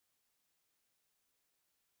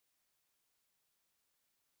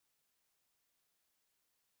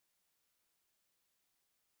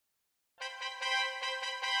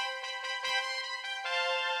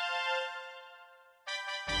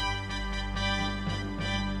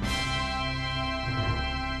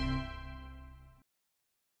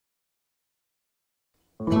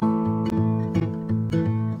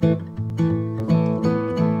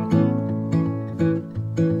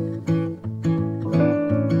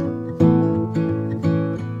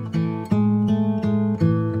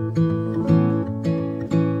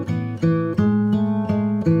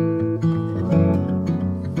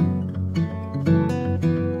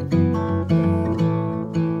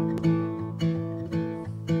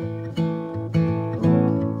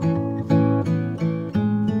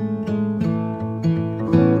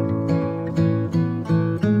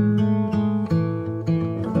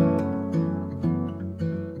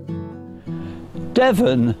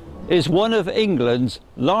Devon is one of England's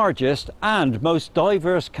largest and most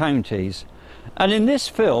diverse counties, and in this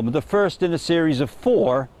film, the first in a series of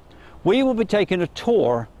 4, we will be taking a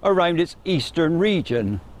tour around its eastern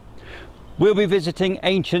region. We'll be visiting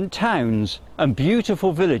ancient towns and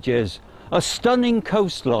beautiful villages, a stunning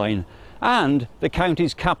coastline and the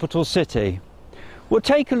county's capital city. We'll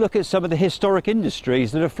take a look at some of the historic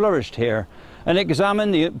industries that have flourished here and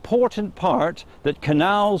examine the important part that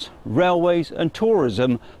canals, railways and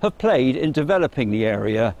tourism have played in developing the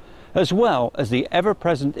area, as well as the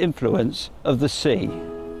ever-present influence of the sea.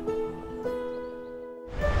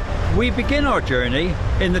 We begin our journey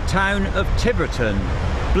in the town of Tiverton,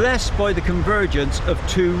 blessed by the convergence of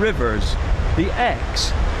 2 rivers, the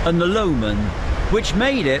Exe and the Lowman, which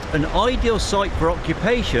made it an ideal site for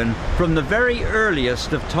occupation from the very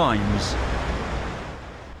earliest of times.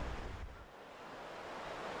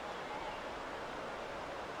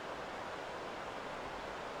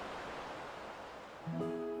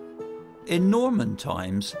 In Norman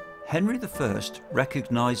times, Henry I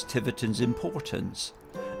recognised Tiverton's importance,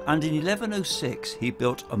 and in 1106 he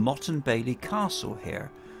built a Motte and Bailey castle here,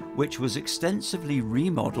 which was extensively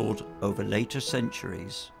remodelled over later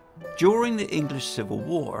centuries. During the English Civil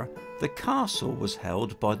War, the castle was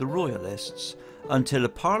held by the Royalists until a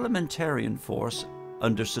parliamentarian force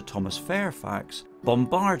under Sir Thomas Fairfax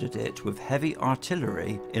bombarded it with heavy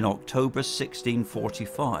artillery in October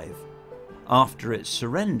 1645. After its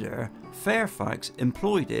surrender, Fairfax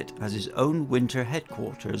employed it as his own winter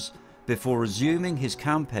headquarters before resuming his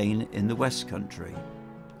campaign in the West Country.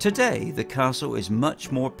 Today, the castle is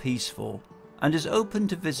much more peaceful and is open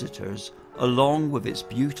to visitors along with its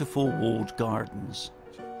beautiful walled gardens.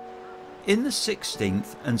 In the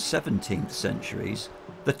 16th and 17th centuries,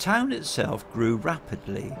 the town itself grew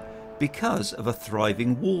rapidly because of a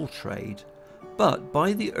thriving wool trade, but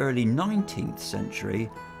by the early 19th century,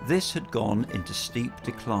 this had gone into steep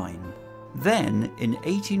decline. Then, in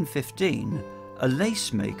 1815, a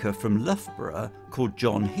lace maker from Loughborough called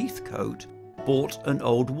John Heathcote bought an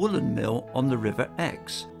old woolen mill on the River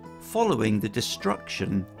Exe, following the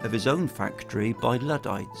destruction of his own factory by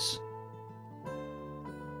Luddites.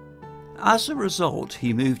 As a result,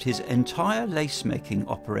 he moved his entire lace-making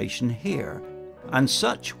operation here, and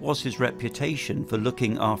such was his reputation for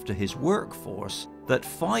looking after his workforce that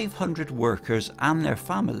 500 workers and their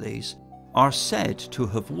families are said to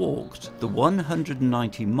have walked the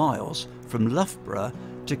 190 miles from Loughborough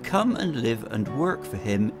to come and live and work for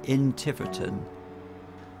him in Tiverton.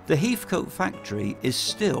 The Heathcote factory is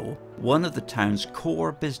still one of the town's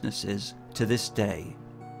core businesses to this day.